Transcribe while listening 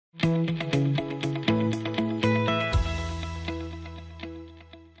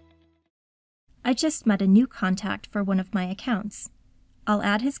I just met a new contact for one of my accounts. I'll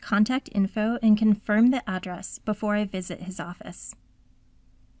add his contact info and confirm the address before I visit his office.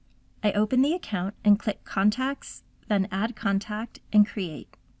 I open the account and click Contacts, then Add Contact and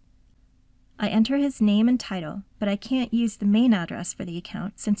Create. I enter his name and title, but I can't use the main address for the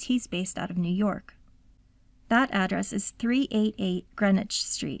account since he's based out of New York. That address is 388 Greenwich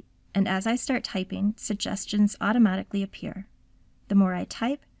Street, and as I start typing, suggestions automatically appear. The more I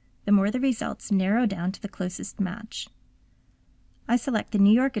type, the more the results narrow down to the closest match. I select the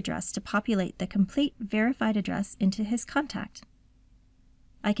New York address to populate the complete verified address into his contact.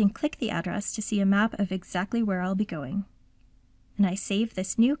 I can click the address to see a map of exactly where I'll be going. And I save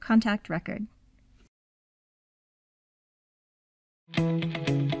this new contact record.